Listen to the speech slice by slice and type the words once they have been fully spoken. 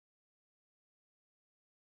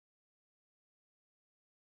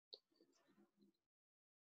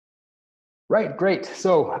Right, great.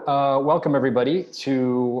 So welcome everybody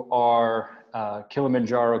to our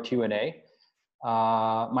Kilimanjaro Q&A.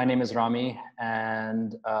 My name is Rami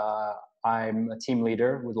and I'm a team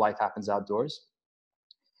leader with Life Happens Outdoors.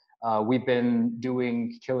 We've been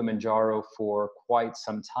doing Kilimanjaro for quite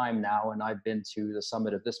some time now, and I've been to the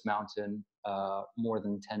summit of this mountain more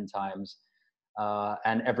than 10 times.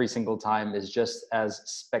 And every single time is just as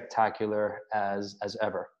spectacular as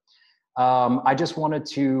ever. I just wanted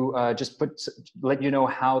to let you know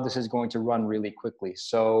how this is going to run really quickly.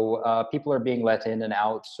 So people are being let in and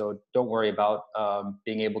out, so don't worry about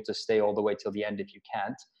being able to stay all the way till the end if you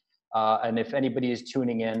can't. And if anybody is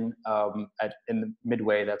tuning in in the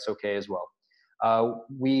midway, that's okay as well.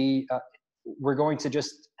 We're going to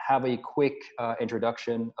just have a quick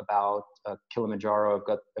introduction about Kilimanjaro. I've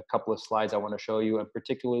got a couple of slides I want to show you, and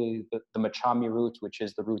particularly the Machami route, which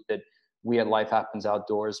is the route that we at Life Happens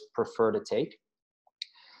Outdoors prefer to take.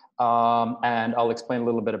 And I'll explain a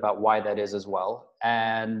little bit about why that is as well.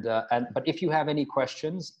 But if you have any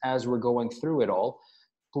questions as we're going through it all,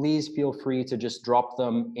 please feel free to just drop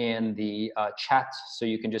them in the chat. So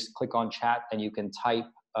you can just click on chat and you can type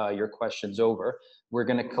your questions over. We're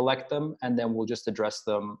going to collect them and then we'll just address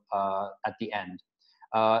them at the end.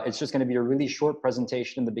 It's just going to be a really short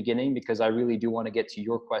presentation in the beginning because I really do want to get to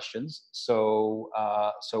your questions. So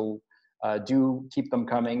do keep them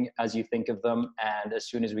coming as you think of them, and as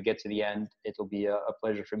soon as we get to the end, it'll be a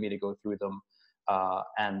pleasure for me to go through them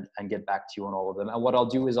and get back to you on all of them. And what I'll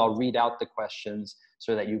do is I'll read out the questions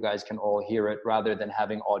so that you guys can all hear it rather than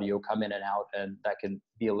having audio come in and out, and that can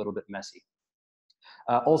be a little bit messy.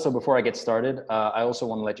 Also, before I get started, I also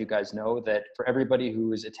want to let you guys know that for everybody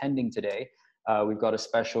who is attending today, we've got a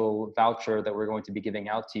special voucher that we're going to be giving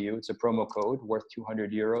out to you. It's a promo code worth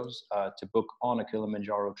 200 euros to book on a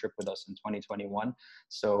Kilimanjaro trip with us in 2021.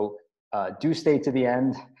 So do stay to the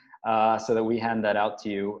end so that we hand that out to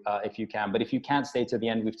you if you can. But if you can't stay to the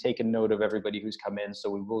end, we've taken note of everybody who's come in,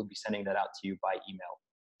 so we will be sending that out to you by email.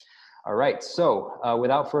 All right, so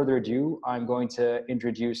without further ado, I'm going to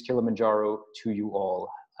introduce Kilimanjaro to you all.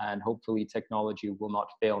 And hopefully technology will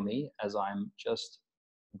not fail me as I'm just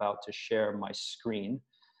about to share my screen,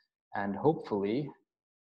 and hopefully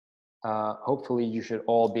you should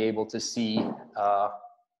all be able to see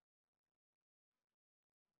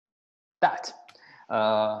that.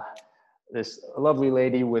 This lovely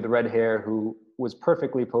lady with red hair who was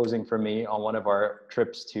perfectly posing for me on one of our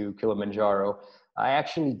trips to Kilimanjaro. I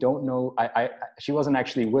actually don't know, she wasn't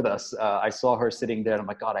actually with us. I saw her sitting there and I'm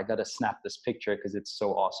like, God, I gotta snap this picture because it's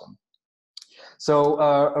so awesome. So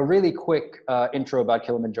a really quick intro about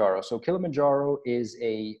Kilimanjaro. So Kilimanjaro is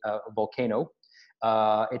a volcano.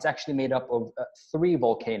 It's actually made up of 3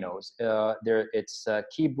 volcanoes. It's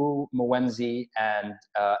Kibu, Mwenzi, and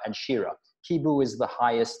Shira. Kibu is the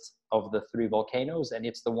highest of the 3 volcanoes, and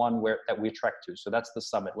it's the one that we trek to. So that's the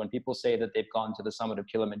summit. When people say that they've gone to the summit of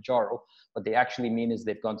Kilimanjaro, what they actually mean is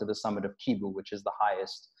they've gone to the summit of Kibu, which is the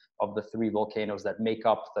highest of the 3 volcanoes that make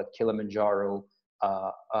up the Kilimanjaro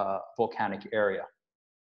volcanic area.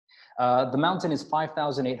 The mountain is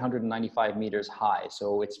 5,895 meters high,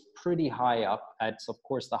 so it's pretty high up. It's of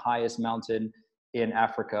course the highest mountain in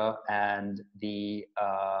Africa and the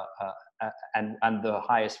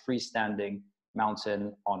highest freestanding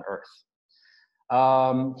mountain on Earth.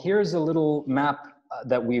 Here's a little map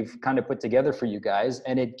that we've kind of put together for you guys,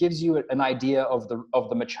 and it gives you an idea of the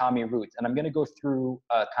Machami route. And I'm going to go through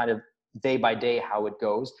kind of day by day how it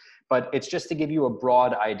goes, but it's just to give you a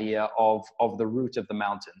broad idea of the route of the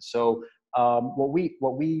mountain. So what we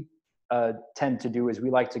tend to do is we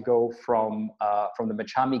like to go from the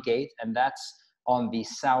Machami Gate, and that's on the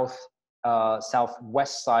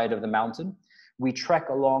southwest side of the mountain. We trek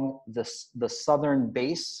along the southern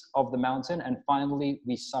base of the mountain, and finally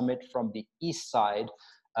we summit from the east side,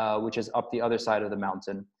 which is up the other side of the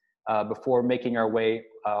mountain, before making our way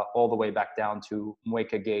all the way back down to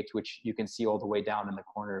Mweka Gate, which you can see all the way down in the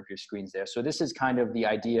corner of your screens there. So this is kind of the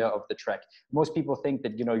idea of the trek. Most people think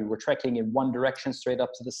that, you know, you were trekking in one direction straight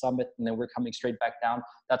up to the summit and then we're coming straight back down.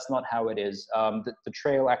 That's not how it is. The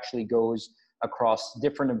trail actually goes across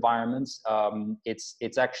different environments.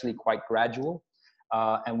 It's actually quite gradual.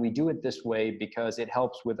 And we do it this way because it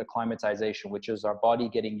helps with acclimatization, which is our body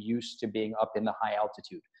getting used to being up in the high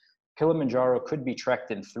altitude. Kilimanjaro could be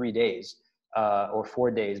trekked in 3 days or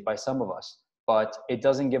 4 days by some of us, but it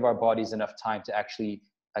doesn't give our bodies enough time to actually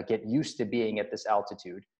get used to being at this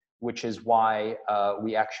altitude, which is why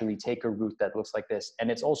we actually take a route that looks like this. And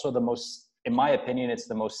it's also the most, in my opinion, it's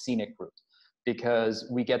the most scenic route. because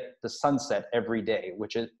we get the sunset every day,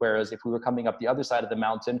 whereas if we were coming up the other side of the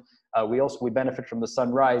mountain, we benefit from the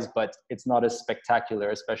sunrise, but it's not as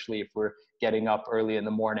spectacular, especially if we're getting up early in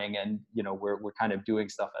the morning and we're kind of doing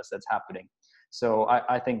stuff as that's happening. So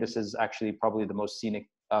I think this is actually probably the most scenic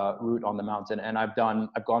route on the mountain, and I've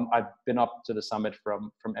been up to the summit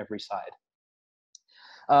from every side.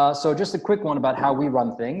 So just a quick one about how we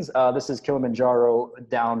run things. This is Kilimanjaro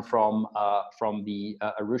down from the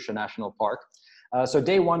Arusha National Park. So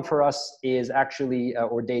day one for us is actually,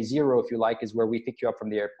 or day zero, if you like, is where we pick you up from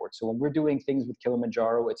the airport. So when we're doing things with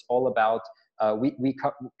Kilimanjaro, it's all about,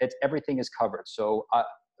 everything is covered. So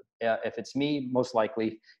if it's me, most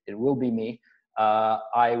likely it will be me.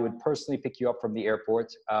 I would personally pick you up from the airport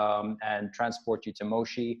and transport you to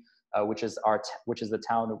Moshi, which is the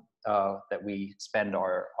town that we spend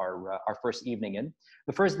our first evening in.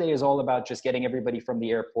 The first day is all about just getting everybody from the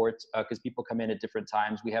airport, because people come in at different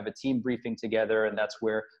times. We have a team briefing together, and that's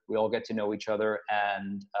where we all get to know each other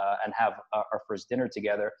and have our first dinner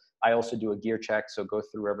together. I also do a gear check, so go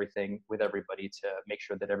through everything with everybody to make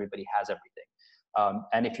sure that everybody has everything.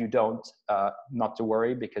 And if you don't, not to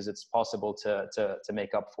worry, because it's possible to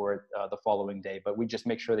make up for it the following day. But we just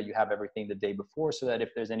make sure that you have everything the day before, so that if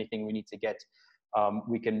there's anything we need to get,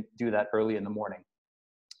 we can do that early in the morning.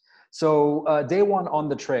 So day one on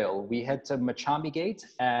the trail, we head to Machami Gate,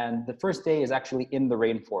 and the first day is actually in the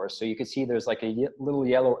rainforest. So you can see there's like a little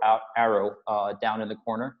yellow arrow down in the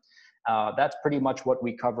corner. That's pretty much what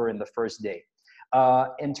we cover in the first day.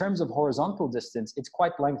 In terms of horizontal distance, it's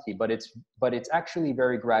quite lengthy, but it's actually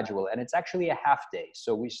very gradual, and it's actually a half day.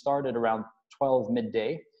 So we start at around 12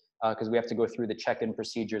 midday, because we have to go through the check-in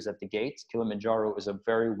procedures at the gate. Kilimanjaro is a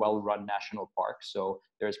very well-run national park, so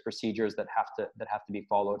there's procedures that have to be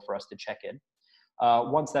followed for us to check in.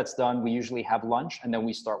 Once that's done, we usually have lunch, and then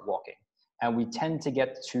we start walking. And we tend to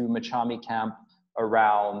get to Machami Camp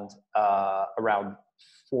around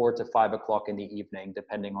 4 to 5 o'clock in the evening,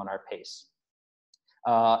 depending on our pace.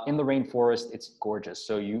 In the rainforest, it's gorgeous.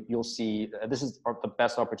 So you'll see, this is the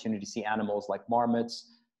best opportunity to see animals like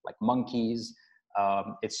marmots, like monkeys.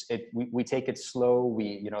 We take it slow.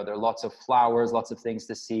 There are lots of flowers, lots of things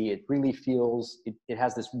to see. It really feels, it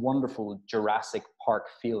has this wonderful Jurassic Park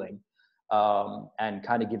feeling, and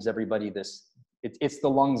kind of gives everybody this, it's the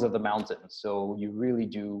lungs of the mountain. So you really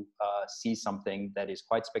do see something that is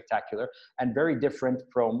quite spectacular and very different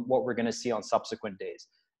from what we're going to see on subsequent days.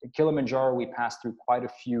 In Kilimanjaro, we pass through quite a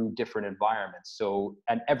few different environments. So,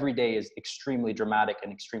 and every day is extremely dramatic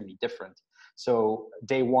and extremely different. So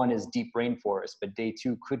day one is deep rainforest, but day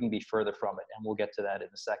two couldn't be further from it. And we'll get to that in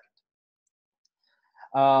a second.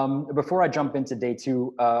 Before I jump into day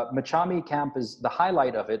two, Machami Camp is the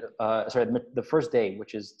highlight of it. The first day,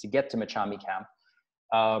 which is to get to Machami Camp.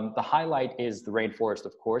 The highlight is the rainforest,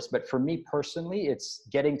 of course, but for me personally, it's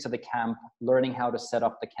getting to the camp, learning how to set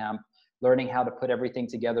up the camp, learning how to put everything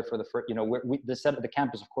together for the first, the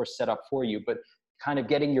camp is of course set up for you, but kind of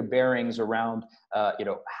getting your bearings around,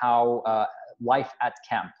 how life at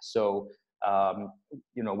camp. So,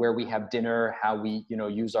 where we have dinner, how we,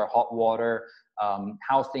 use our hot water,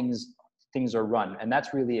 how things are run. And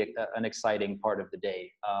that's really an exciting part of the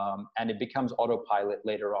day. And it becomes autopilot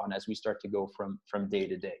later on as we start to go from day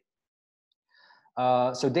to day.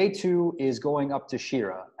 So day two is going up to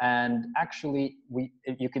Shira, and actually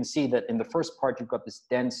you can see that in the first part you've got this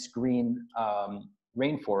dense green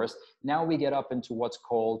rainforest. Now we get up into what's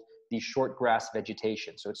called the short grass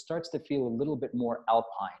vegetation. So it starts to feel a little bit more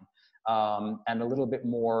alpine, and a little bit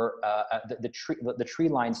more, the tree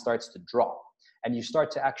line starts to drop, and you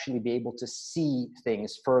start to actually be able to see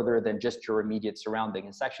things further than just your immediate surrounding.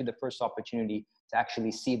 It's actually the first opportunity to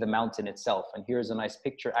actually see the mountain itself. And here's a nice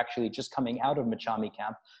picture actually just coming out of Machami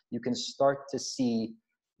Camp. You can start to see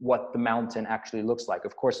what the mountain actually looks like.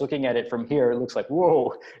 Of course, looking at it from here, it looks like,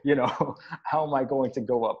 whoa, how am I going to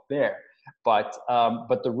go up there? But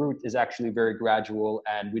the route is actually very gradual,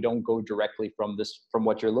 and we don't go directly from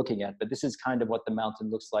what you're looking at. But this is kind of what the mountain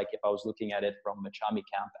looks like if I was looking at it from Machami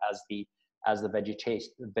Camp as the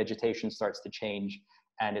vegetation starts to change,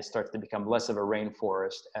 and it starts to become less of a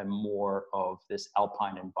rainforest and more of this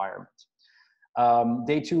alpine environment.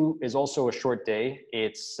 Day two is also a short day.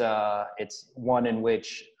 It's one in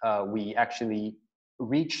which we actually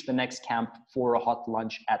reach the next camp for a hot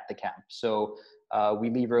lunch at the camp. So we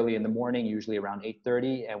leave early in the morning, usually around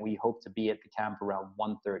 8:30, and we hope to be at the camp around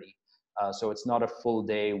 1:30. So it's not a full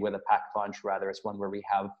day with a packed lunch, rather it's one where we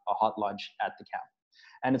have a hot lunch at the camp.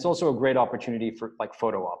 And it's also a great opportunity for like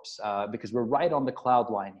photo ops, because we're right on the cloud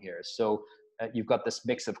line here. So you've got this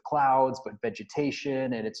mix of clouds, but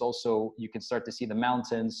vegetation, and it's also, you can start to see the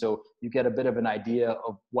mountains. So you get a bit of an idea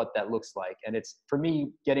of what that looks like. And it's, for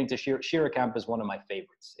me, getting to Shira Camp is one of my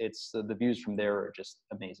favorites. It's the views from there are just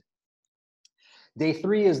amazing. Day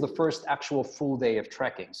 3 is the first actual full day of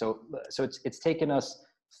trekking. So it's taken us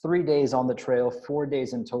 3 days on the trail, 4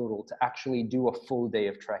 days in total to actually do a full day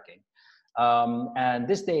of trekking. And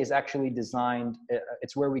this day is actually designed,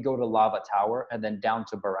 it's where we go to Lava Tower and then down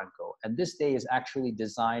to Barranco. And this day is actually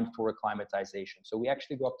designed for acclimatization. So we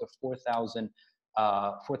actually go up to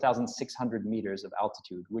 4,600 meters of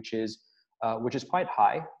altitude, which is quite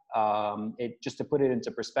high. Just to put it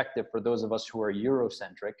into perspective for those of us who are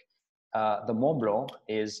Eurocentric, the Mont Blanc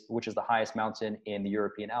which is the highest mountain in the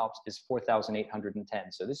European Alps, is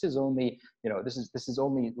 4,810. So this is only, this is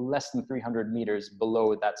only less than 300 meters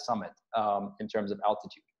below that summit in terms of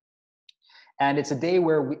altitude. And it's a day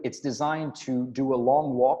where it's designed to do a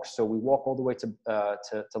long walk. So we walk all the way to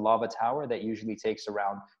Lava Tower. That usually takes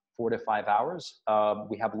around 4 to 5 hours.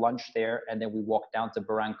 We have lunch there, and then we walk down to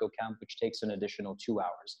Barranco Camp, which takes an additional 2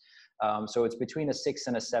 hours. So it's between a 6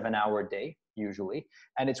 and a 7 hour day, usually.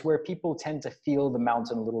 And it's where people tend to feel the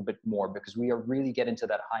mountain a little bit more, because we are really get into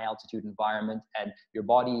that high altitude environment, and your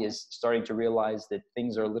body is starting to realize that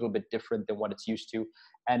things are a little bit different than what it's used to.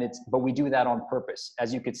 But we do that on purpose.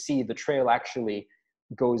 As you could see, the trail actually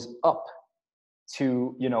goes up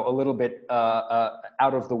to, a little bit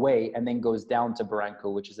out of the way, and then goes down to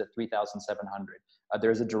Barranco, which is at 3,700.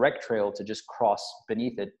 There's a direct trail to just cross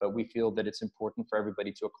beneath it, but we feel that it's important for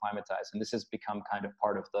everybody to acclimatize. And this has become kind of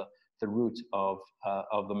part of the route of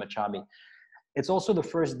the Machami. It's also the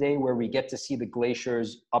first day where we get to see the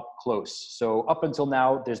glaciers up close. So up until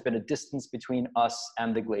now, there's been a distance between us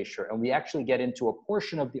and the glacier. And we actually get into a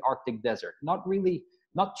portion of the Arctic desert. Not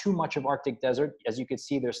too much of Arctic desert. As you can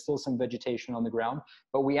see, there's still some vegetation on the ground,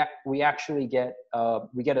 but we actually get a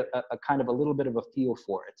kind of a little bit of a feel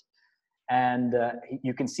for it. And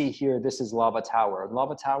you can see here, this is Lava Tower.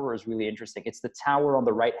 Lava Tower is really interesting. It's the tower on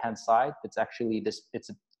the right-hand side. It's actually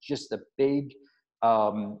just a big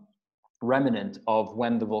remnant of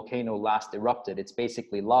when the volcano last erupted. It's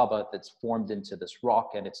basically lava that's formed into this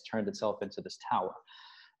rock, and it's turned itself into this tower.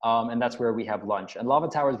 And that's where we have lunch. And Lava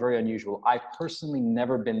Tower is very unusual. I've personally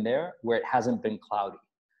never been there where it hasn't been cloudy,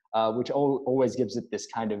 which always gives it this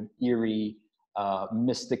kind of eerie,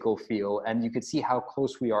 mystical feel. And you could see how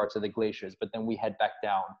close we are to the glaciers, but then we head back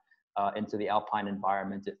down into the alpine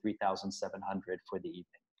environment at 3,700 for the evening.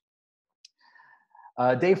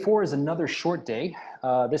 Day 4 is another short day.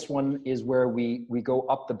 This one is where we go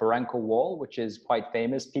up the Barranco Wall, which is quite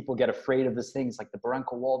famous. People get afraid of this thing. It's like the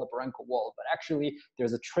Barranco Wall, but actually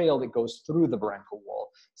there's a trail that goes through the Barranco Wall.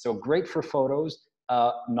 So great for photos,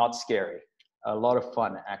 not scary. A lot of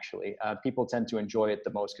fun, actually. People tend to enjoy it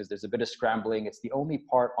the most because there's a bit of scrambling. It's the only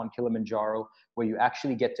part on Kilimanjaro where you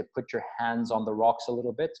actually get to put your hands on the rocks a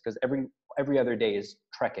little bit, because every other day is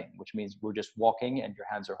trekking, which means we're just walking and your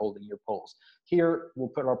hands are holding your poles. Here, we'll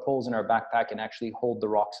put our poles in our backpack and actually hold the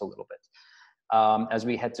rocks a little bit as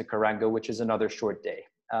we head to Carango, which is another short day.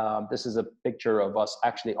 This is a picture of us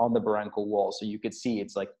actually on the Barranco Wall. So you could see,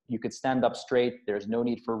 it's like you could stand up straight. There's no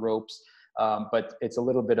need for ropes. But it's a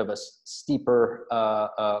little bit of a steeper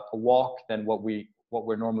walk than what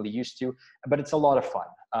we're normally used to, but it's a lot of fun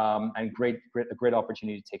and a great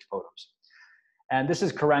opportunity to take photos. And this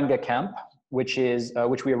is Karanga Camp, which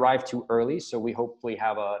we arrived to early, so we hopefully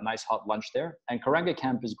have a nice hot lunch there. And Karanga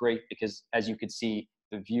Camp is great because, as you can see,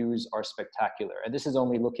 the views are spectacular. And this is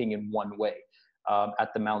only looking in one way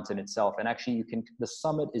at the mountain itself. And actually, the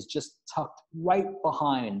summit is just tucked right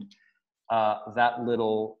behind that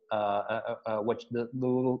little the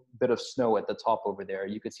little bit of snow at the top over there.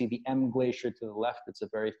 You could see the M Glacier to the left. It's a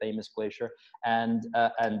very famous glacier. And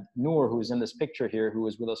Noor, who's in this picture here, who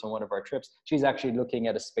was with us on one of our trips, she's actually looking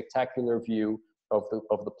at a spectacular view of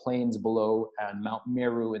the plains below and Mount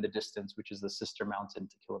Meru in the distance, which is the sister mountain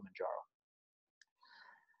to Kilimanjaro.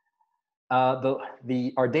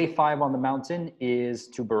 Our day 5 on the mountain is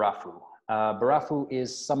to Barafu. Barafu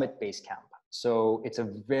is summit base camp. So it's a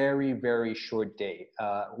very, very short day.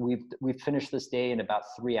 We've finished this day in about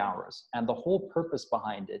 3 hours. And the whole purpose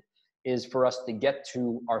behind it is for us to get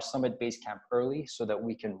to our summit base camp early so that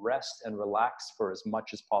we can rest and relax for as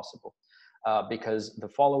much as possible. Because the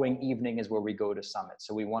following evening is where we go to summit.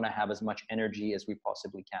 So we want to have as much energy as we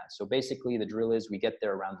possibly can. So basically the drill is we get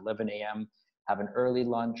there around 11 a.m., have an early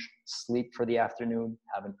lunch, sleep for the afternoon,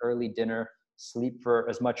 have an early dinner, sleep for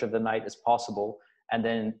as much of the night as possible. And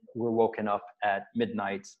then we're woken up at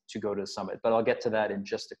midnight to go to the summit. But I'll get to that in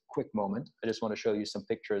just a quick moment. I just want to show you some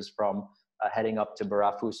pictures from heading up to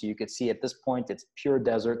Barafu. So you could see at this point, it's pure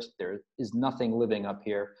desert. There is nothing living up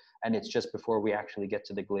here. And it's just before we actually get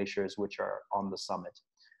to the glaciers, which are on the summit.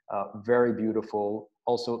 Very beautiful.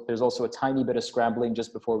 Also, there's also a tiny bit of scrambling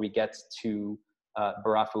just before we get to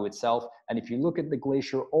Barafu itself. And if you look at the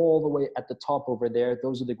glacier all the way at the top over there,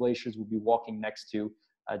 those are the glaciers we'll be walking next to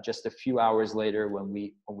just a few hours later when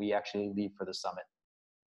we actually leave for the summit.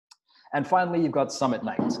 And finally, you've got summit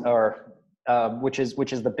night, or which is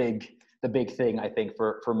the big thing, I think,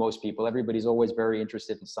 for most people. Everybody's always very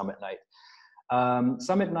interested in summit night.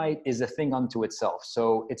 Summit night is a thing unto itself.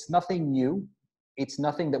 So it's nothing new. It's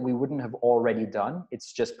nothing that we wouldn't have already done.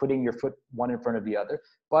 It's just putting your foot one in front of the other.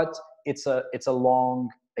 But it's a long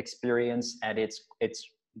experience, and it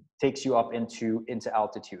takes you up into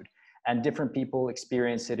altitude. And different people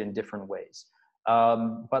experience it in different ways.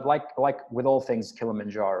 But like with all things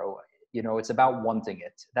Kilimanjaro, you know, it's about wanting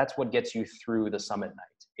it. That's what gets you through the summit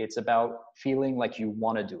night. It's about feeling like you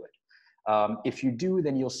want to do it. If you do,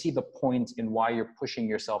 then you'll see the point in why you're pushing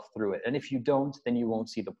yourself through it. And if you don't, then you won't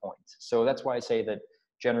see the point. So that's why I say that,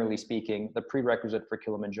 generally speaking, the prerequisite for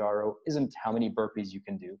Kilimanjaro isn't how many burpees you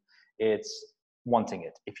can do. It's wanting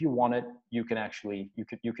it. If you want it, you can actually,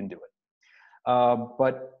 you can do it.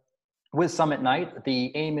 But with summit night,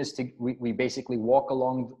 the aim is we basically walk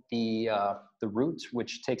along the route,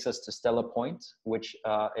 which takes us to Stella Point, which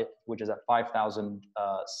is at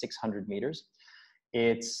 5,600 meters.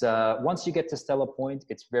 It's once you get to Stella Point,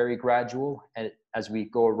 it's very gradual, and as we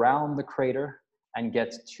go around the crater and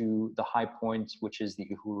get to the high point, which is the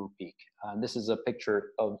Uhuru Peak. This is a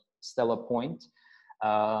picture of Stella Point,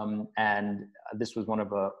 and this was one of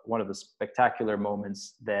the spectacular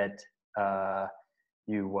moments that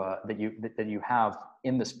you have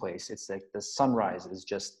in this place. It's like the sunrise is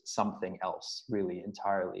just something else, really,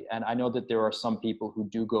 entirely. And I know that there are some people who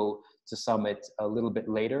do go to summit a little bit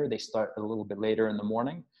later. They start a little bit later in the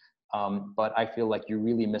morning. But I feel like you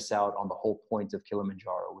really miss out on the whole point of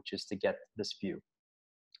Kilimanjaro, which is to get this view.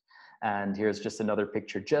 And here's just another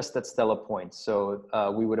picture just at Stella Point. So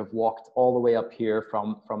we would have walked all the way up here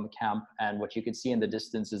from the camp. And what you can see in the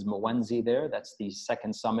distance is Mwenzi there. That's the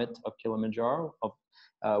second summit of Kilimanjaro.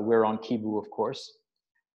 We're on Kivu, of course.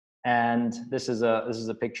 And this is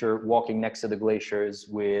a picture walking next to the glaciers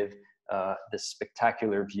with this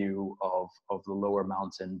spectacular view of the lower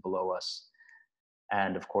mountain below us.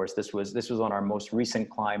 And of course, this was on our most recent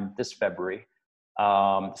climb this February,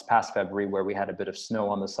 this past February, where we had a bit of snow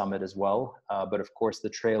on the summit as well. But of course, the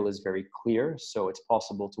trail is very clear, so it's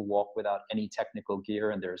possible to walk without any technical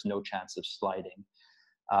gear, and there's no chance of sliding.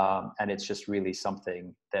 And it's just really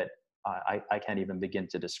something that I can't even begin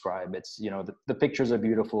to describe. It's, you know, the pictures are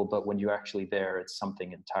beautiful, but when you're actually there, it's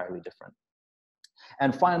something entirely different.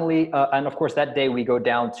 And finally, and of course, that day we go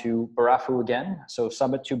down to Barafu again. So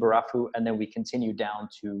summit to Barafu, and then we continue down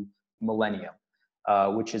to Millennium,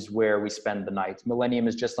 which is where we spend the night. Millennium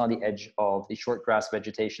is just on the edge of the short grass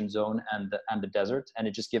vegetation zone and the desert. And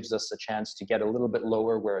it just gives us a chance to get a little bit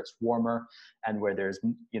lower where it's warmer and where there's,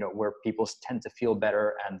 you know, where people tend to feel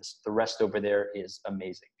better. And the rest over there is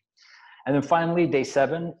amazing. And then finally, day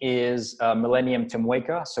 7 is Millennium to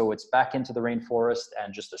Mweka. So it's back into the rainforest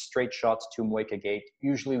and just a straight shot to Mweka Gate.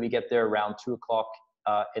 Usually we get there around 2 o'clock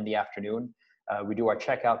in the afternoon. We do our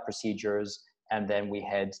checkout procedures, and then we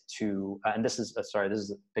head to, and this is a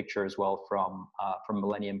picture as well from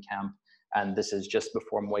Millennium Camp. And this is just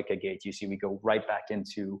before Mweka Gate. You see, we go right back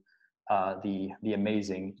into the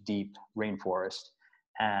amazing deep rainforest.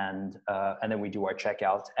 And then we do our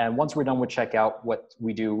checkout. And once we're done with checkout, what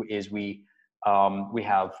we do is we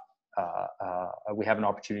have an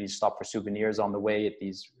opportunity to stop for souvenirs on the way at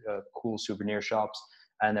these cool souvenir shops.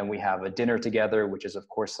 And then we have a dinner together, which is of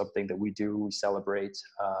course something that we do. We celebrate.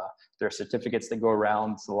 There are certificates that go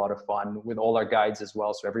around. It's a lot of fun with all our guides as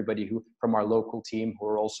well. So everybody from our local team who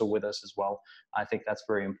are also with us as well. I think that's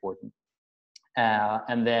very important.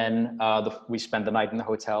 And then we spend the night in the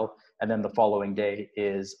hotel. And then the following day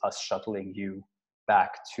is us shuttling you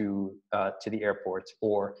back to the airport.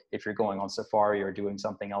 Or if you're going on safari or doing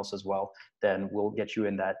something else as well, then we'll get you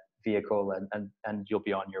in that vehicle and you'll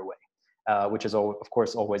be on your way, which is, of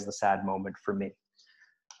course, always the sad moment for me.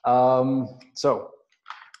 So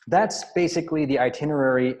that's basically the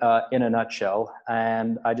itinerary in a nutshell.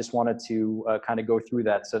 And I just wanted to kind of go through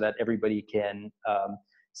that so that everybody can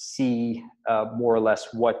see more or less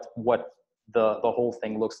what the whole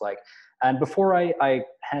thing looks like. And before I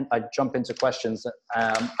jump into questions,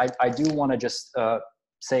 I do want to just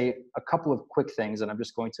say a couple of quick things, and I'm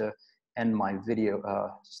just going to end my video,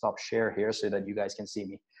 stop share here so that you guys can see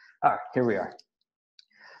me. All right, here we are.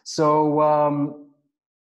 So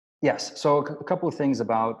Yes. So a couple of things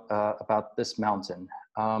about this mountain.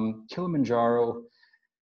 Kilimanjaro.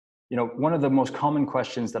 You know, one of the most common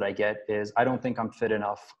questions that I get is, I don't think I'm fit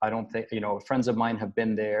enough. I don't think, you know, friends of mine have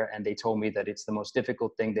been there and they told me that it's the most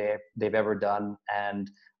difficult thing they've ever done. And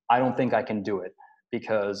I don't think I can do it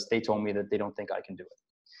because they told me that they don't think I can do it.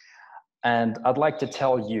 And I'd like to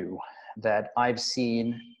tell you that I've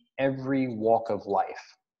seen every walk of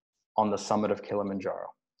life on the summit of Kilimanjaro.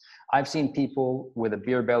 I've seen people with a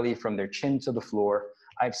beer belly from their chin to the floor.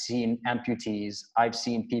 I've seen amputees. I've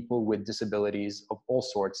seen people with disabilities of all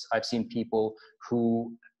sorts. I've seen people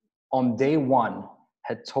who on day one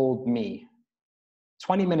had told me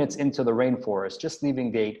 20 minutes into the rainforest, just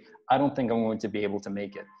leaving gate, I don't think I'm going to be able to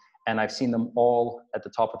make it. And I've seen them all at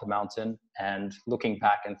the top of the mountain and looking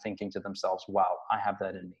back and thinking to themselves, wow, I have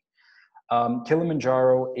that in me.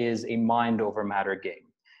 Kilimanjaro is a mind over matter game.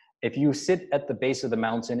 If you sit at the base of the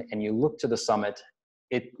mountain and you look to the summit,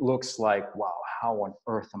 it looks like, wow, how on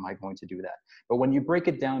earth am I going to do that? But when you break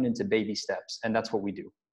it down into baby steps, and that's what we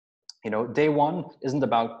do. You know, day one isn't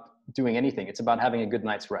about doing anything. It's about having a good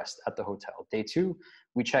night's rest at the hotel. Day two,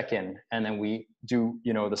 we check in and then we do,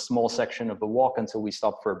 you know, the small section of the walk until we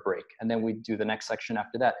stop for a break. And then we do the next section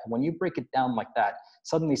after that. And when you break it down like that,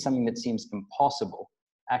 suddenly something that seems impossible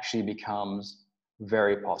actually becomes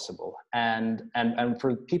very possible. And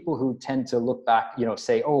for people who tend to look back, you know,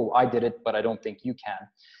 say, oh, I did it, but I don't think you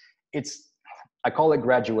can. I call it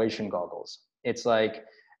graduation goggles. It's like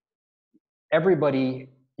everybody,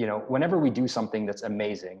 you know, whenever we do something that's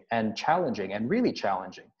amazing and challenging and really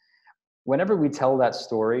challenging, whenever we tell that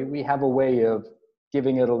story, we have a way of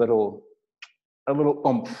giving it a little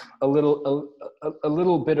oomph, a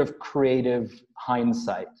little bit of creative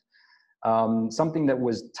hindsight. Something that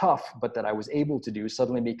was tough, but that I was able to do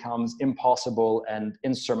suddenly becomes impossible and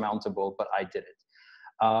insurmountable, but I did it.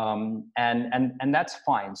 And that's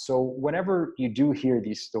fine. So whenever you do hear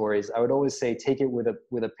these stories, I would always say, take it with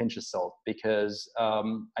a pinch of salt, because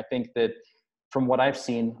I think that from what I've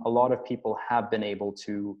seen, a lot of people have been able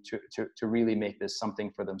to really make this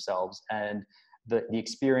something for themselves. And the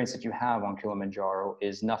experience that you have on Kilimanjaro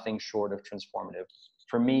is nothing short of transformative.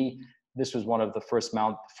 For me, this was one of the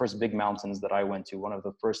first big mountains that I went to, one of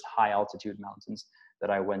the first high altitude mountains that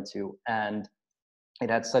I went to. And it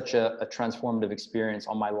had such a transformative experience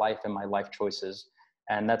on my life and my life choices.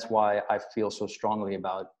 And that's why I feel so strongly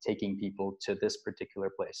about taking people to this particular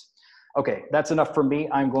place. Okay, that's enough for me.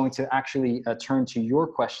 I'm going to actually turn to your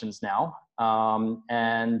questions now.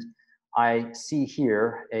 And I see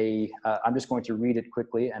here I'm just going to read it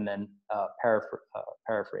quickly and then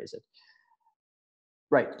paraphrase it.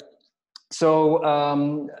 Right.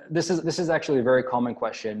 So this is actually a very common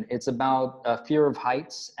question. It's about fear of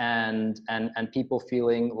heights and people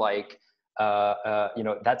feeling like you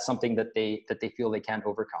know, that's something that they feel they can't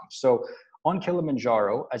overcome. So on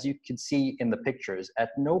Kilimanjaro, as you can see in the pictures, at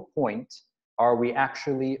no point are we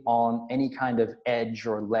actually on any kind of edge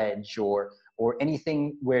or ledge or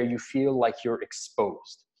anything where you feel like you're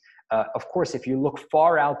exposed. Of course, if you look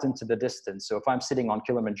far out into the distance, so if I'm sitting on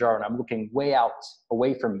Kilimanjaro and I'm looking way out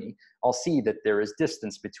away from me, I'll see that there is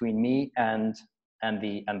distance between me and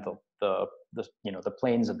the you know, the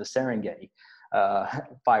plains of the Serengeti,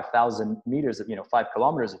 5,000 meters, you know, 5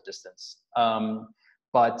 kilometers of distance.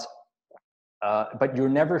 But you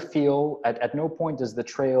never feel, at no point does the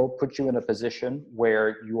trail put you in a position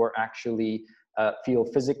where you are actually feel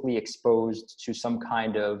physically exposed to some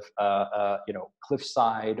kind of you know,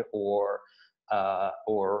 cliffside or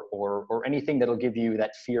anything that'll give you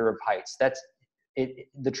that fear of heights. That's it.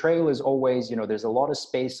 The trail is always, you know, there's a lot of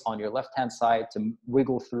space on your left-hand side to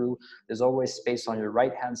wiggle through. There's always space on your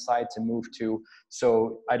right-hand side to move to.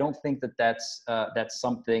 So I don't think that that's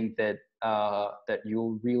something that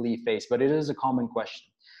you'll really face, but it is a common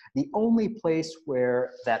question. The only place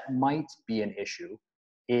where that might be an issue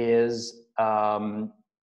is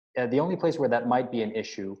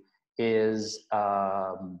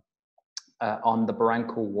on the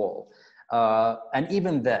Barranco Wall. And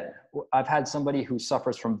even then, I've had somebody who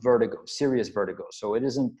suffers from vertigo, serious vertigo. So it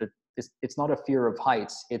isn't that it's not a fear of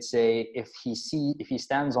heights. It's if he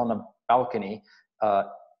stands on a balcony,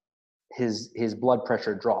 his blood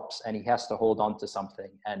pressure drops and he has to hold on to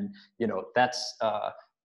something. And you know, that's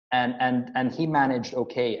and he managed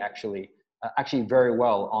okay, actually very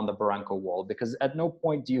well on the Barranco Wall, because at no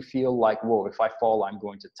point do you feel like, whoa, if I fall, I'm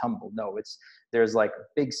going to tumble. No, there's like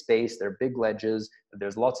big space, there are big ledges,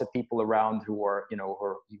 there's lots of people around who are, you know,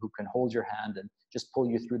 who can hold your hand and just pull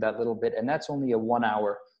you through that little bit. And that's only a 1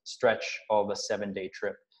 hour stretch of a 7-day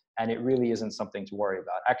trip. And it really isn't something to worry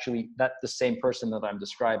about. Actually, the same person that I'm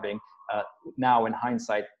describing now in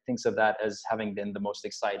hindsight thinks of that as having been the most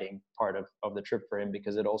exciting part of the trip for him,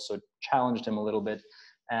 because it also challenged him a little bit,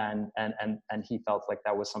 and he felt like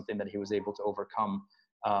that was something that he was able to overcome.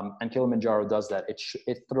 And Kilimanjaro does that.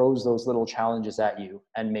 It throws those little challenges at you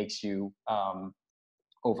and makes you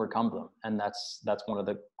overcome them. And that's one of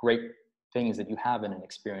the great things that you have in an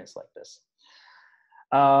experience like this.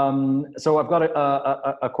 So I've got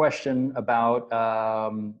a question about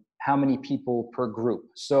how many people per group.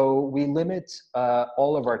 So we limit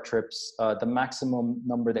all of our trips. The maximum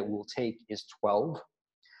number that we'll take is 12.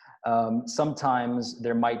 Sometimes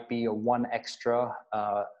there might be a one extra.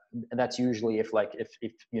 And that's usually if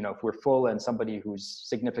you know, if we're full and somebody whose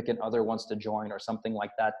significant other wants to join or something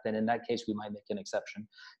like that, then in that case we might make an exception.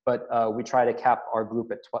 But we try to cap our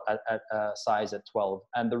group at size at 12.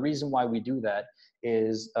 And the reason why we do that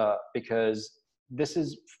is because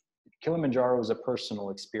Kilimanjaro is a personal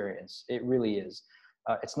experience. It really is.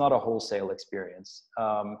 It's not a wholesale experience.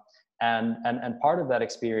 And part of that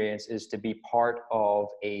experience is to be part of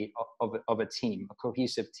a team, a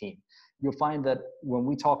cohesive team. You'll find that when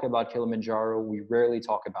we talk about Kilimanjaro, we rarely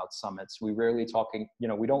talk about summits. We rarely talking, you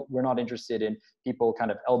know, we're not interested in people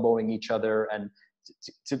kind of elbowing each other and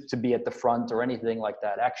to be at the front or anything like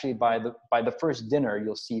that. Actually, by the first dinner,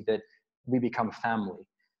 you'll see that we become family,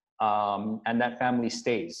 and that family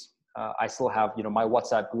stays. I still have, you know, my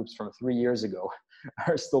WhatsApp groups from 3 years ago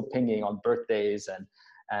are still pinging on birthdays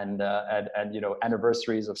and you know,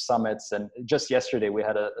 anniversaries of summits. And just yesterday we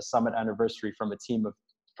had a summit anniversary from a team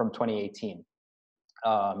from 2018,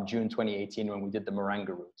 June 2018, when we did the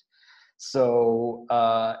Moranga route. So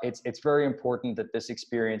it's very important that this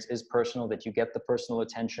experience is personal, that you get the personal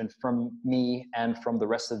attention from me and from the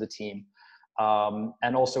rest of the team,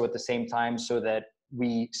 and also at the same time, so that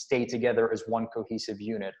we stay together as one cohesive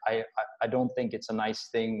unit. I don't think it's a nice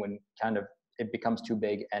thing when kind of it becomes too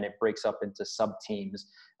big and it breaks up into sub teams,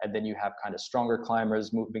 and then you have kind of stronger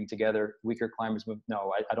climbers moving together, weaker climbers move.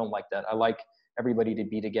 No, I don't like that. I like everybody to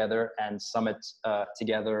be together and summit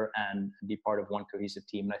together and be part of one cohesive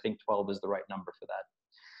team. And I think 12 is the right number for that.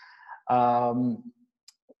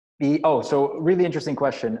 So really interesting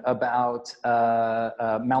question about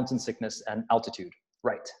mountain sickness and altitude.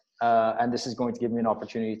 Right. And this is going to give me an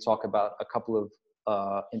opportunity to talk about a couple of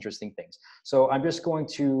interesting things. So I'm just going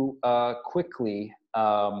to quickly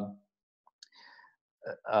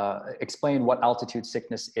explain what altitude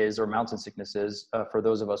sickness is, or mountain sickness is, for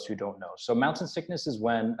those of us who don't know. So mountain sickness is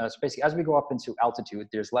when, so basically, as we go up into altitude,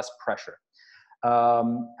 there's less pressure.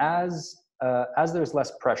 As there's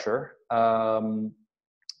less pressure,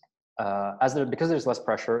 because there's less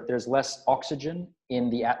pressure, there's less oxygen in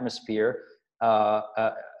the atmosphere.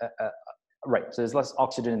 Right, so there's less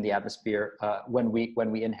oxygen in the atmosphere when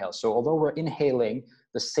we inhale. So although we're inhaling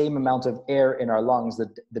the same amount of air in our lungs,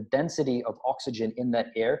 the density of oxygen in that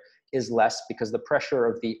air is less because the pressure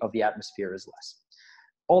of the atmosphere is less.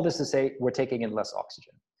 All this to say, we're taking in less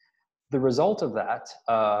oxygen. The result of that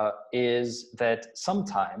is that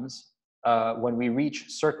sometimes when we reach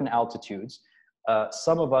certain altitudes,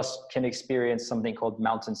 some of us can experience something called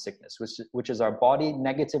mountain sickness, which is our body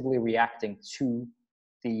negatively reacting to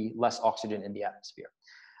the less oxygen in the atmosphere.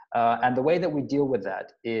 And the way that we deal with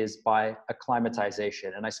that is by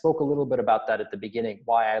acclimatization. And I spoke a little bit about that at the beginning,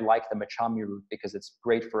 why I like the Machami route, because it's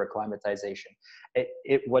great for acclimatization.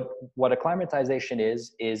 What acclimatization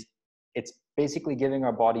is it's basically giving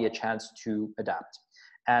our body a chance to adapt.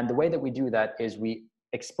 And the way that we do that is we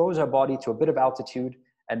expose our body to a bit of altitude,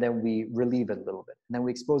 and then we relieve it a little bit. And then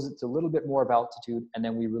we expose it to a little bit more of altitude, and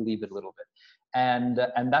then we relieve it a little bit. And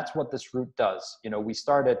that's what this route does. You know, we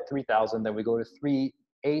start at 3,000, then we go to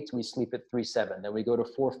 3,800, we sleep at 3,700, then we go to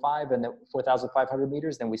 4,500, and then 4,500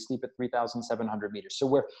 meters, then we sleep at 3,700 meters. So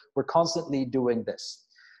we're constantly doing this.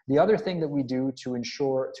 The other thing that we do to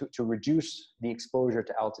ensure, to reduce the exposure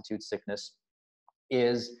to altitude sickness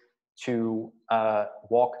is to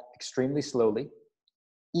walk extremely slowly,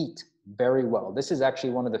 eat very well. This is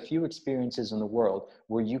actually one of the few experiences in the world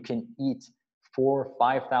where you can eat 4,000 or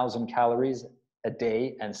 5,000 calories a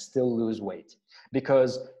day and still lose weight,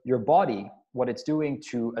 because your body, what it's doing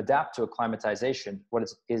to adapt to acclimatization,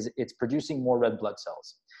 it's producing more red blood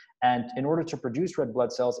cells. And in order to produce red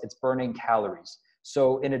blood cells, it's burning calories.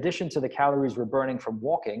 So in addition to the calories we're burning from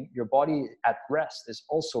walking, your body at rest is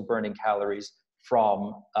also burning calories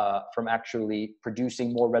from actually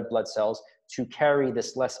producing more red blood cells to carry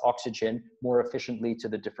this less oxygen more efficiently to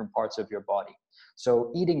the different parts of your body.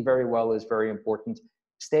 So eating very well is very important.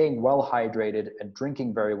 Staying well hydrated and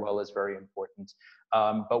drinking very well is very important.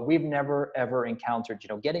 But we've never ever encountered,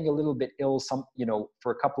 getting a little bit ill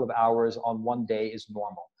for a couple of hours on one day is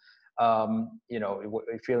normal. you know,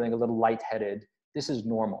 feeling a little lightheaded, this is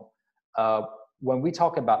normal. When we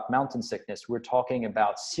talk about mountain sickness, we're talking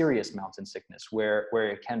about serious mountain sickness where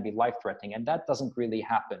it can be life-threatening, and that doesn't really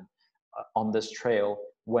happen on this trail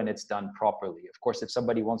when it's done properly. Of course, if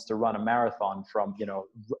somebody wants to run a marathon from, you know,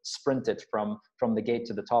 sprint it from the gate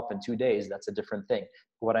to the top in 2 days, that's a different thing.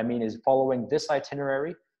 What I mean is following this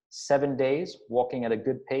itinerary, 7 days, walking at a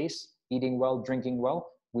good pace, eating well, drinking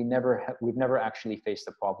well, we've never actually faced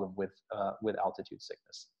a problem with altitude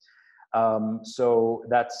sickness. So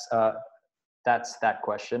that's that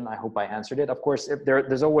question. I hope I answered it. Of course, if there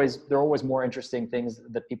are always more interesting things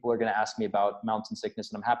that people are going to ask me about mountain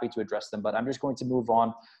sickness, and I'm happy to address them. But I'm just going to move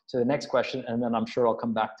on to the next question, and then I'm sure I'll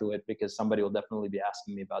come back to it because somebody will definitely be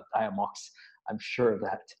asking me about Diamox. I'm sure of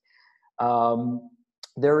that.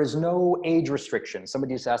 There is no age restriction.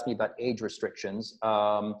 Somebody just asked me about age restrictions,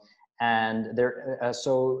 and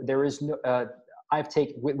so there is no. I've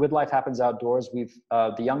taken, with Life Happens Outdoors,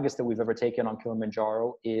 the youngest that we've ever taken on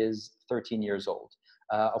Kilimanjaro is 13 years old.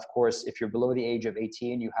 Of course, if you're below the age of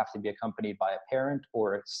 18, you have to be accompanied by a parent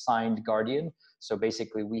or a signed guardian. So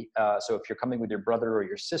basically, so if you're coming with your brother or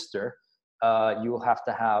your sister, you will have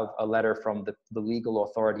to have a letter from the legal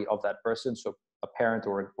authority of that person. So a parent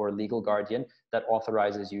or legal guardian that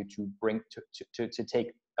authorizes you to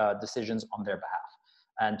take decisions on their behalf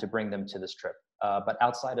and to bring them to this trip. But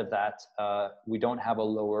outside of that, we don't have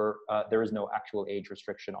there is no actual age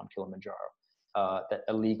restriction on Kilimanjaro,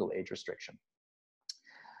 a legal age restriction.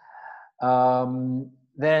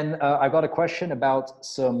 Then I got a question about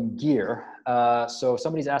some gear. So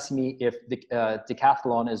somebody's asking me if the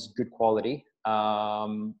Decathlon is good quality.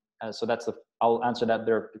 So I'll answer that.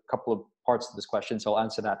 There are a couple of parts to this question, so I'll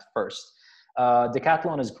answer that first.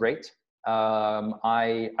 Decathlon is great.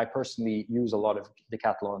 I personally use a lot of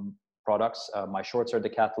Decathlon products. My shorts are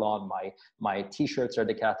Decathlon, my t-shirts are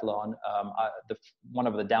Decathlon. One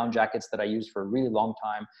of the down jackets that I used for a really long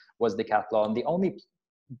time was Decathlon. The only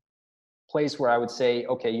place where I would say,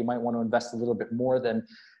 okay, you might want to invest a little bit more than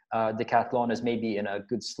Decathlon is maybe in a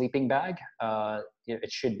good sleeping bag.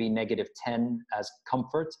 It should be -10 as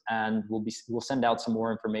comfort, and we'll send out some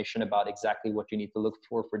more information about exactly what you need to look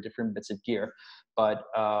for different bits of gear. But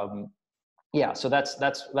yeah, so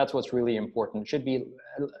that's what's really important. It should be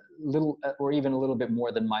a little, or even a little bit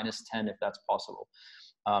more than -10 if that's possible,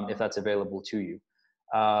 if that's available to you.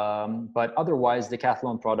 But otherwise,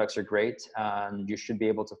 Decathlon products are great, and you should be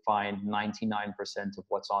able to find 99% of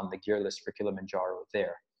what's on the gear list for Kilimanjaro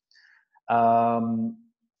there.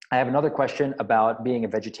 I have another question about being a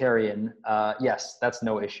vegetarian. Yes, that's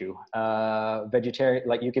no issue. Vegetarian,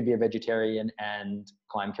 like you could be a vegetarian and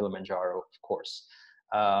climb Kilimanjaro, of course.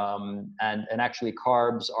 And actually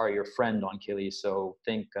carbs are your friend on Kili. So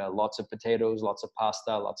think lots of potatoes, lots of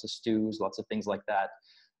pasta, lots of stews, lots of things like that.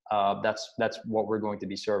 That's what we're going to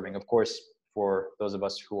be serving. Of course, for those of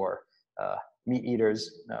us who are meat eaters,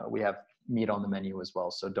 we have meat on the menu as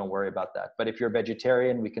well. So don't worry about that. But if you're a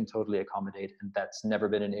vegetarian, we can totally accommodate, and that's never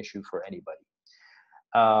been an issue for anybody.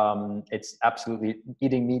 It's absolutely,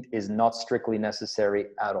 eating meat is not strictly necessary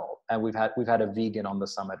at all. And we've had a vegan on the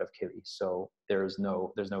summit of Kili, so there's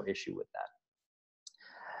no issue with that.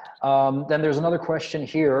 Then there's another question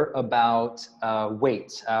here about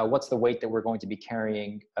weight. What's the weight that we're going to be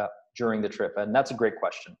carrying during the trip? And that's a great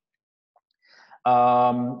question.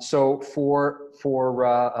 So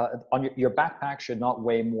on your backpack should not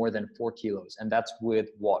weigh more than 4 kilos, and that's with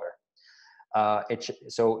water.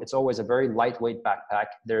 So it's always a very lightweight backpack.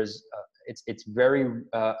 It's very,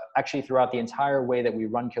 actually throughout the entire way that we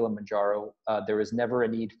run Kilimanjaro, there is never a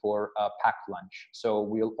need for a packed lunch. So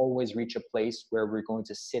we'll always reach a place where we're going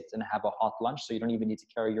to sit and have a hot lunch, so you don't even need to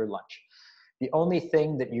carry your lunch. The only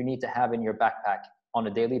thing that you need to have in your backpack on a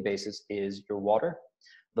daily basis is your water,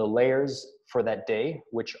 the layers for that day,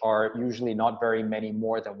 which are usually not very many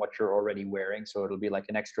more than what you're already wearing. So it'll be like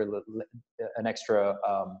an extra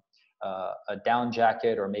a down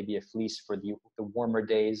jacket, or maybe a fleece for the warmer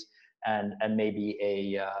days, and maybe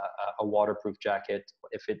a waterproof jacket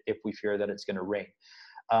if we fear that it's going to rain.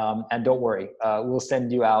 And don't worry, we'll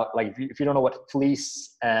send you out, like if you don't know what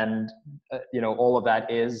fleece and all of that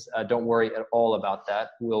is, don't worry at all about that.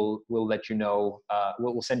 We'll let you know.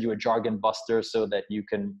 We'll send you a jargon buster so that you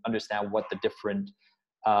can understand what the different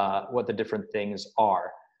things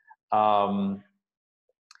are.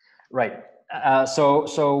 Right. So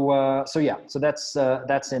yeah, so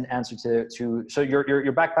that's an answer to so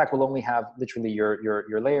your backpack will only have literally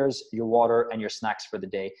your layers, your water, and your snacks for the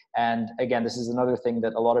day. And again, this is another thing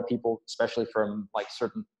that a lot of people, especially from like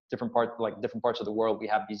different parts of the world, we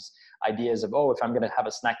have these ideas of, oh, if I'm going to have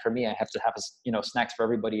a snack for me, I have to have snacks for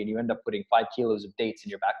everybody, and you end up putting 5 kilos of dates in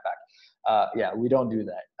your backpack. Yeah, we don't do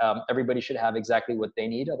that. Everybody should have exactly what they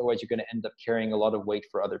need. Otherwise, you're going to end up carrying a lot of weight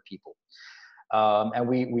for other people. And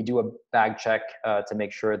we do a bag check to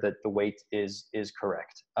make sure that the weight is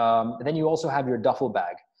correct. And then you also have your duffel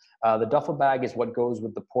bag. The duffel bag is what goes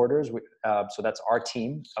with the porters. So that's our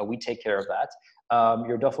team. We take care of that.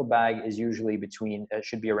 Your duffel bag is usually it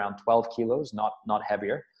should be around 12 kilos, not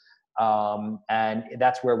heavier. And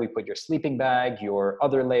that's where we put your sleeping bag, your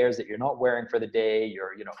other layers that you're not wearing for the day,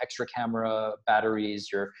 your extra camera, batteries,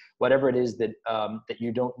 your whatever it is that that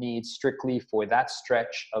you don't need strictly for that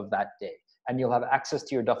stretch of that day. And you'll have access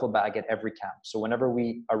to your duffel bag at every camp. So whenever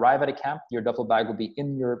we arrive at a camp, your duffel bag will be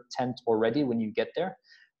in your tent already when you get there.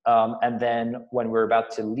 And then when we're about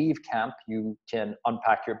to leave camp, you can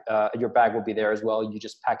unpack your bag will be there as well. You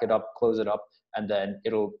just pack it up, close it up, and then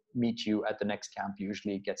it'll meet you at the next camp.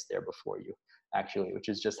 Usually it gets there before you, actually, which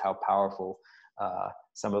is just how powerful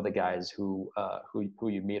some of the guys who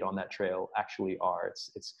you meet on that trail actually are.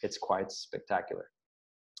 It's quite spectacular.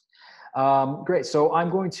 Great. So I'm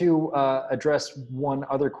going to address one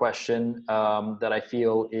other question that I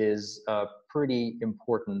feel is pretty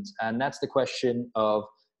important, and that's the question of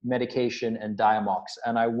medication and Diamox.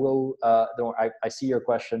 And I will, I see your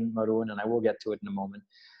question, Maroon, and I will get to it in a moment.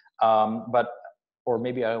 Or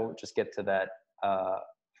maybe I'll just get to that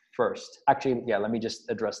first. Actually, yeah, let me just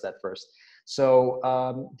address that first. So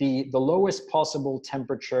the lowest possible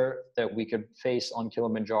temperature that we could face on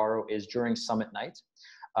Kilimanjaro is during summit night.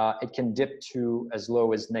 It can dip to as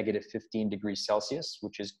low as -15 degrees Celsius,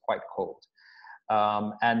 which is quite cold.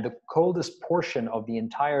 And the coldest portion of the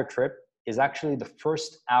entire trip is actually the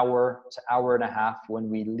first hour to hour and a half when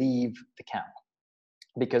we leave the camp,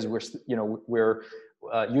 because we're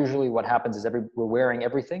usually what happens is we're wearing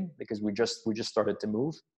everything because we just started to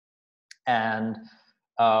move, and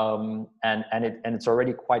it's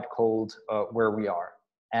already quite cold where we are,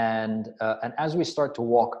 and as we start to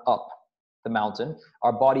walk up the mountain,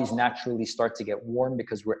 our bodies naturally start to get warm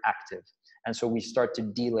because we're active. And so we start to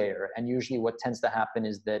delayer. And usually what tends to happen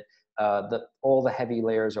is that all the heavy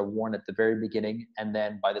layers are worn at the very beginning. And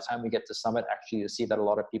then by the time we get to summit, actually you see that a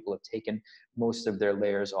lot of people have taken most of their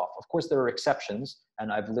layers off. Of course, there are exceptions,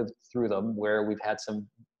 and I've lived through them, where we've had some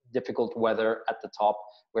difficult weather at the top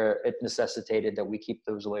where it necessitated that we keep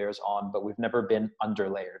those layers on, but we've never been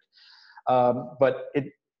underlayered. But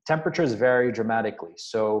temperatures vary dramatically.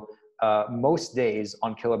 So most days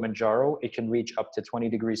on Kilimanjaro, it can reach up to 20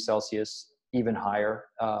 degrees Celsius, even higher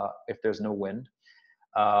if there's no wind.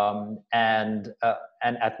 And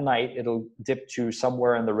at night, it'll dip to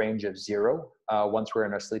somewhere in the range of 0. Once we're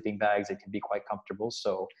in our sleeping bags, it can be quite comfortable,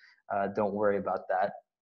 so don't worry about that.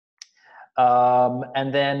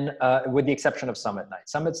 And then with the exception of summit night.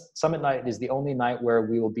 Summit night is the only night where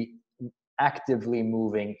we will be actively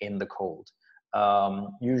moving in the cold.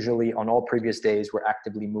 Usually on all previous days, we're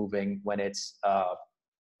actively moving when it's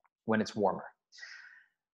warmer.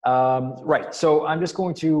 Right, so I'm just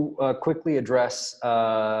going to quickly address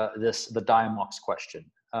the Diamox question.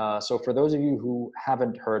 So for those of you who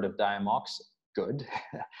haven't heard of Diamox, good.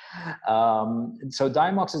 So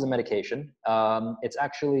Diamox is a medication. It's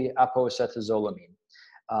actually apoacetazolamine.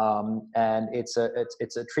 And it's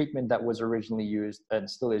a treatment that was originally used and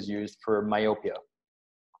still is used for myopia.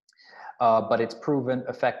 But it's proven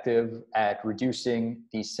effective at reducing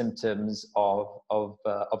the symptoms of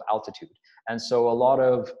altitude. And so a lot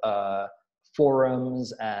of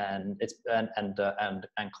forums and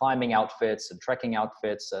climbing outfits and trekking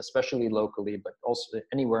outfits, especially locally, but also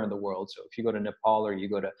anywhere in the world. So if you go to Nepal or you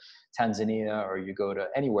go to Tanzania or you go to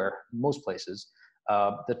anywhere, most places,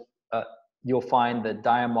 you'll find that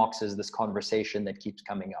Diamox is this conversation that keeps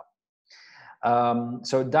coming up.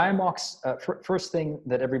 So Diamox, first thing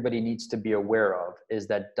that everybody needs to be aware of is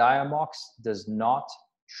that Diamox does not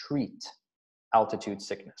treat altitude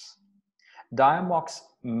sickness. Diamox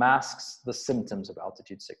masks the symptoms of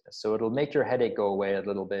altitude sickness. So it'll make your headache go away a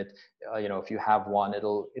little bit. If you have one,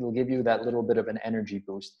 it'll give you that little bit of an energy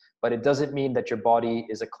boost, but it doesn't mean that your body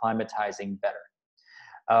is acclimatizing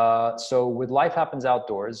better. So with Life Happens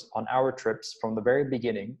Outdoors, on our trips from the very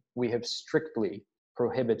beginning, we have strictly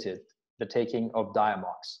prohibited the taking of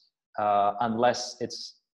Diamox unless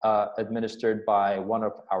it's administered by one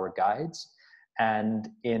of our guides, and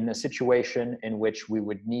in a situation in which we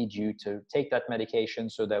would need you to take that medication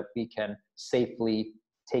so that we can safely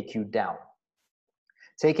take you down.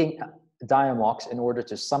 Taking Diamox in order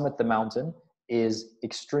to summit the mountain is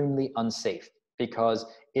extremely unsafe, because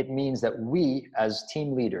it means that we as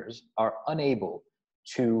team leaders are unable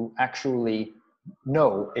to actually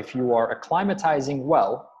know if you are acclimatizing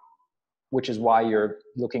well, which is why you're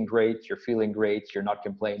looking great, you're feeling great, you're not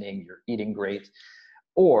complaining, you're eating great,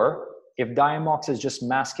 or if Diamox is just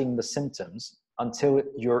masking the symptoms until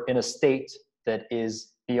you're in a state that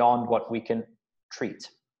is beyond what we can treat.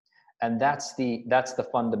 And that's the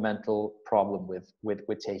fundamental problem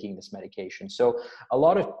with taking this medication. So a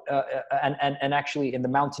lot of and actually in the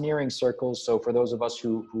mountaineering circles. So for those of us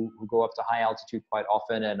who go up to high altitude quite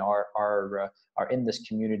often and are in this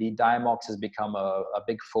community, Diamox has become a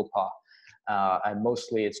big faux pas. And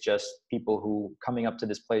mostly it's just people who coming up to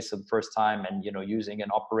this place for the first time and using an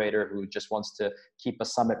operator who just wants to keep a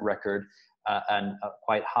summit record and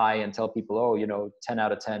quite high and tell people, oh, 10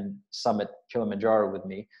 out of 10 summit Kilimanjaro with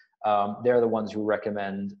me. They're the ones who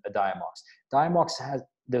recommend a Diamox. Diamox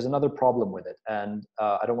there's another problem with it, and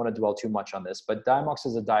I don't want to dwell too much on this, but Diamox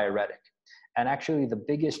is a diuretic. And actually the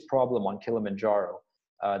biggest problem on Kilimanjaro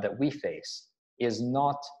that we face is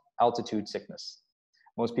not altitude sickness.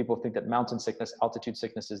 Most people think that mountain sickness, altitude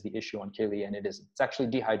sickness is the issue on Kili, and it isn't. It's actually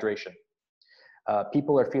dehydration.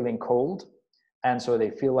 People are feeling cold, and so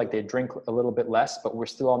they feel like they drink a little bit less, but we're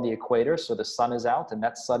still on the equator, so the sun is out, and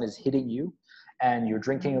that sun is hitting you, and you're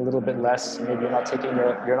drinking a little bit less. Maybe you're not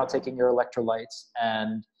taking your electrolytes,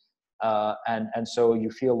 and so you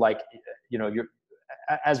feel like you're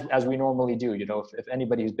as we normally do. If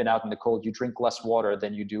anybody who's been out in the cold, you drink less water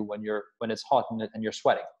than you do when it's hot and you're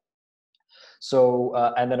sweating. So,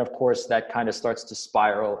 and then of course that kind of starts to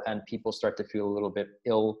spiral and people start to feel a little bit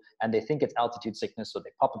ill and they think it's altitude sickness. So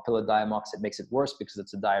they pop a pill of Diamox. It makes it worse because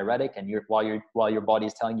it's a diuretic, and while your body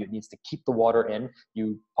is telling you it needs to keep the water in,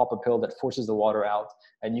 you pop a pill that forces the water out,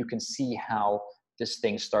 and you can see how this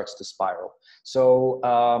thing starts to spiral. So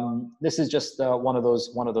this is just one of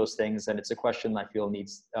those things, and it's a question I feel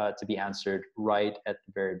needs to be answered right at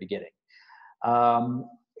the very beginning.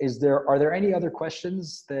 Are there any other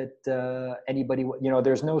questions that anybody,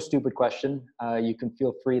 there's no stupid question. You can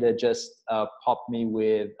feel free to just pop me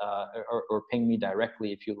with, or ping me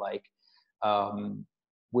directly if you like,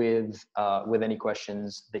 with any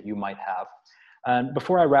questions that you might have. And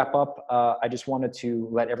before I wrap up, I just wanted to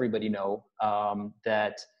let everybody know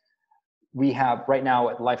that we have right now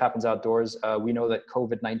at Life Happens Outdoors, we know that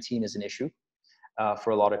COVID-19 is an issue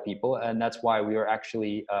for a lot of people. And that's why we are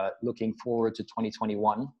actually looking forward to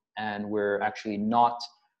 2021. And we're actually not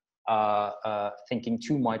thinking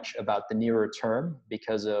too much about the nearer term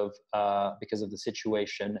because of the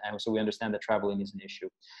situation. And so we understand that traveling is an issue.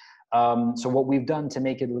 So what we've done to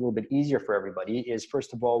make it a little bit easier for everybody is,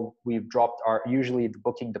 first of all, we've dropped usually the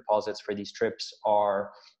booking deposits for these trips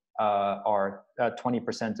are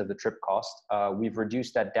 20% of the trip cost. We've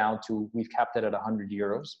reduced that down to, we've capped it at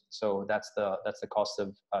 €100. So that's the cost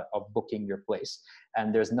of booking your place.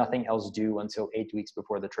 And there's nothing else due until 8 weeks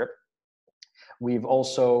before the trip. We've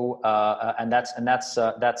also, and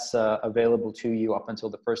that's available to you up until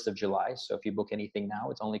the 1st of July. So if you book anything now,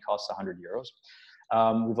 it only costs €100.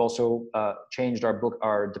 We've also changed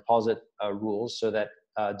our deposit rules so that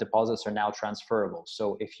deposits are now transferable.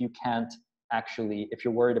 So if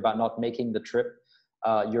you're worried about not making the trip,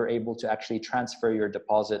 you're able to actually transfer your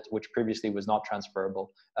deposit, which previously was not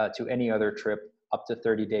transferable, to any other trip up to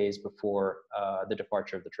 30 days before the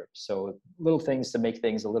departure of the trip. So little things to make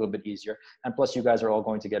things a little bit easier. And plus you guys are all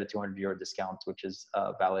going to get a €200 discount, which is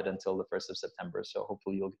valid until the 1st of September. So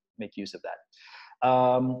hopefully you'll make use of that.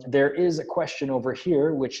 There is a question over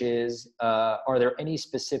here, which is, are there any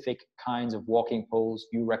specific kinds of walking poles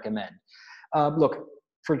you recommend? Look,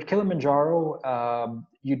 for Kilimanjaro,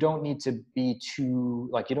 you don't need to be you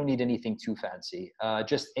don't need anything too fancy.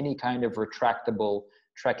 Just any kind of retractable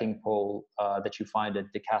trekking pole that you find at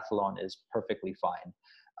Decathlon is perfectly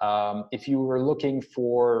fine. If you were looking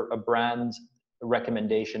for a brand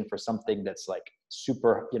recommendation for something that's like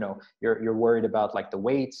super, you're worried about like the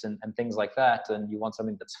weights and things like that, and you want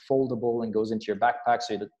something that's foldable and goes into your backpack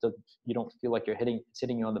so you don't feel like it's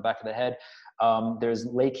hitting you on the back of the head. There's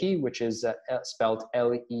Leiki, which is spelled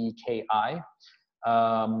L-E-K-I,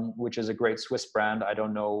 which is a great Swiss brand. I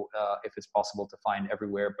don't know if it's possible to find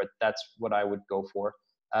everywhere, but that's what I would go for.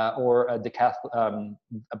 Or a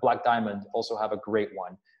Black Diamond also have a great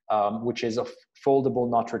one, which is a foldable,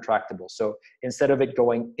 not retractable. So instead of it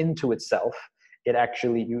going into itself, it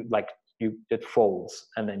actually, it folds,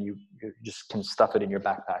 and then you just can stuff it in your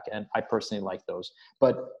backpack. And I personally like those.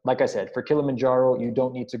 But like I said, for Kilimanjaro, you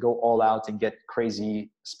don't need to go all out and get crazy,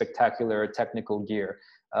 spectacular technical gear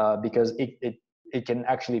because it can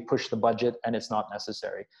actually push the budget, and it's not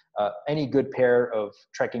necessary. Any good pair of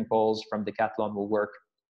trekking poles from Decathlon will work.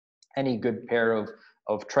 Any good pair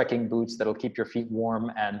of trekking boots that'll keep your feet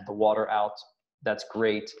warm and the water out, that's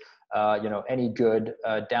great. Any good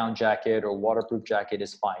down jacket or waterproof jacket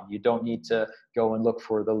is fine. You don't need to go and look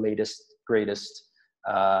for the latest, greatest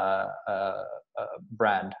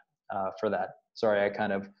brand. for that. Sorry, I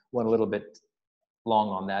kind of went a little bit long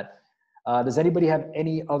on that. Does anybody have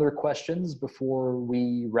any other questions before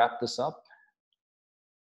we wrap this up?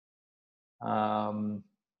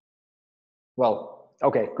 Well,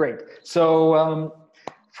 okay, great. So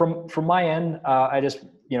from my end, I just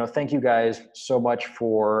thank you guys so much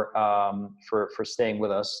for staying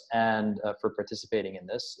with us and for participating in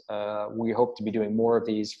this. We hope to be doing more of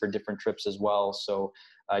these for different trips as well. So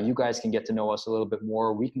you guys can get to know us a little bit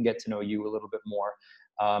more. We can get to know you a little bit more,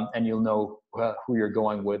 and you'll know who you're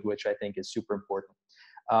going with, which I think is super important.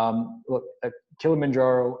 Look,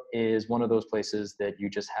 Kilimanjaro is one of those places that you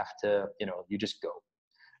just have to, you just go,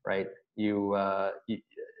 right? You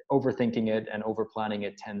overthinking it and over planning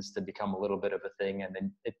it tends to become a little bit of a thing, and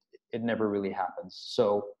then it never really happens.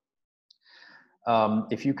 So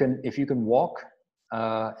if you can walk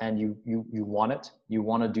and you want it, you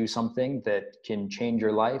want to do something that can change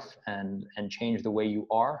your life and change the way you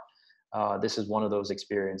are, this is one of those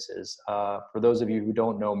experiences. For those of you who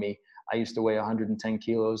don't know me, I used to weigh 110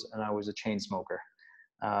 kilos and I was a chain smoker.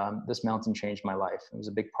 This mountain changed my life. It was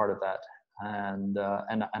a big part of that. And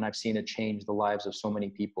I've seen it change the lives of so many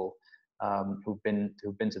people who've been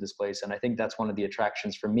to this place. And I think that's one of the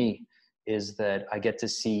attractions for me, is that I get to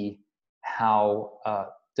see how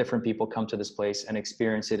different people come to this place and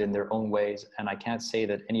experience it in their own ways. And I can't say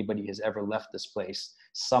that anybody has ever left this place,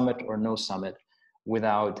 summit or no summit,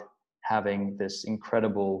 without having this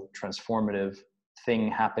incredible transformative thing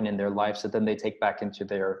happen in their lives that then they take back into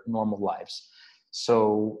their normal lives.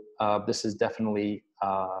 So this is definitely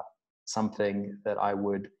something that I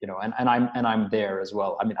would, and I'm there as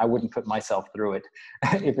well. I mean, I wouldn't put myself through it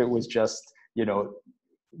if it was just,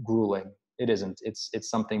 grueling. It isn't. It's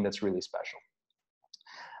something that's really special.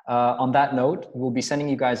 On that note, we'll be sending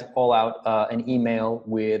you guys all out an email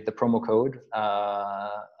with the promo code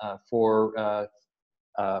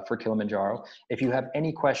for Kilimanjaro. If you have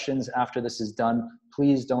any questions after this is done,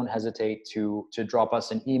 please don't hesitate to drop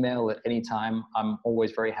us an email at any time. I'm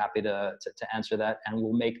always very happy to answer that, and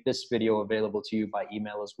we'll make this video available to you by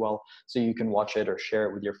email as well, so you can watch it or share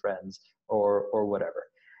it with your friends or whatever.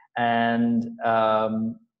 And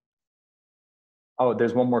oh,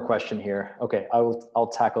 there's one more question here. Okay,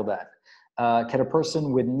 I'll tackle that. Can a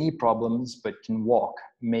person with knee problems but can walk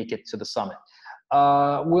make it to the summit?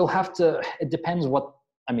 We'll have to. It depends what.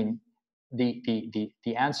 I mean, the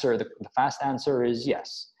answer, the fast answer is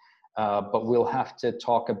yes, but we'll have to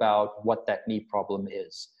talk about what that knee problem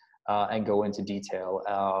is and go into detail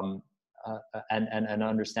and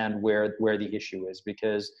understand where the issue is,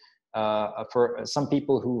 because for some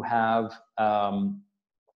people who have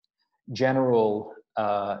general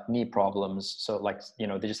knee problems, so like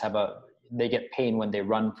they just have they get pain when they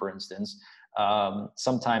run, for instance.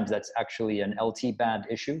 Sometimes that's actually an LT band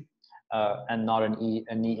issue and not a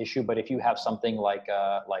knee issue. But if you have something like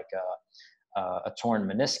a torn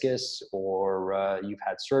meniscus, or you've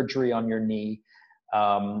had surgery on your knee,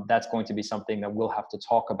 that's going to be something that we'll have to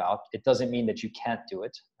talk about. It doesn't mean that you can't do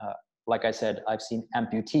it. Like I said, I've seen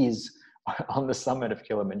amputees on the summit of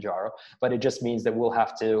Kilimanjaro, but it just means that we'll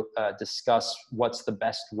have to discuss what's the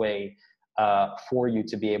best way for you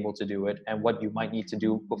to be able to do it, and what you might need to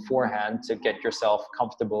do beforehand to get yourself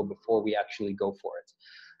comfortable before we actually go for it.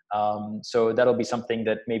 So that'll be something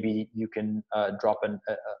that maybe you can drop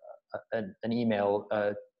an email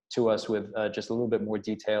to us with just a little bit more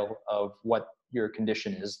detail of what your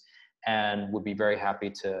condition is, and we'll be very happy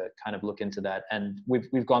to kind of look into that. And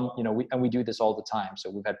we've gone, we do this all the time. So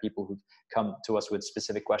we've had people who've come to us with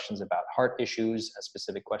specific questions about heart issues,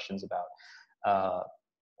 specific questions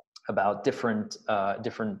about different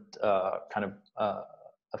kind of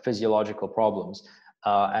physiological problems.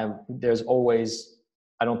 And there's always,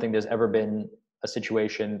 I don't think there's ever been a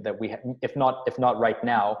situation that we, if not right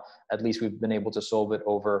now, at least we've been able to solve it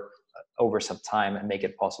over some time and make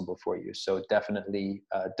it possible for you. So definitely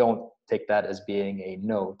don't take that as being a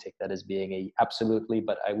no, take that as being a absolutely,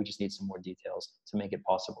 but we just need some more details to make it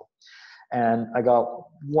possible. And I got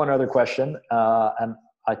one other question, and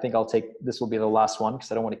I think this will be the last one,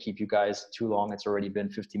 because I don't want to keep you guys too long. It's already been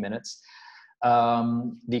 50 minutes.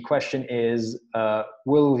 The question is,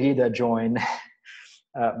 will Vida join?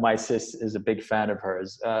 My sis is a big fan of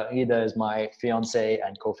hers. Ida is my fiance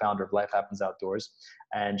and co-founder of Life Happens Outdoors,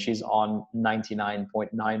 and she's on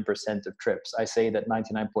 99.9% of trips. I say that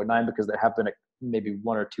 99.9 because there have been maybe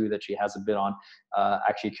one or two that she hasn't been on,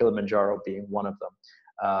 actually Kilimanjaro being one of them.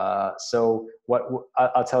 So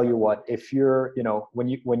I'll tell you what, if you're, when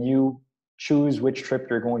you choose which trip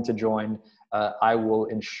you're going to join, I will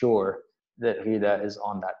ensure that Vida is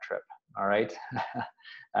on that trip. All right.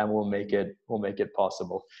 And we'll make it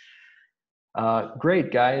possible.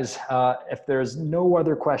 Great, guys. If there's no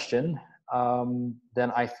other question,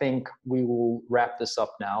 then I think we will wrap this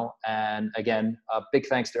up now. And again, big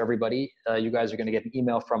thanks to everybody. You guys are going to get an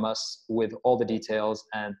email from us with all the details.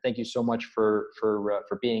 And thank you so much for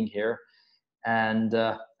being here. And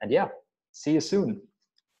yeah, see you soon.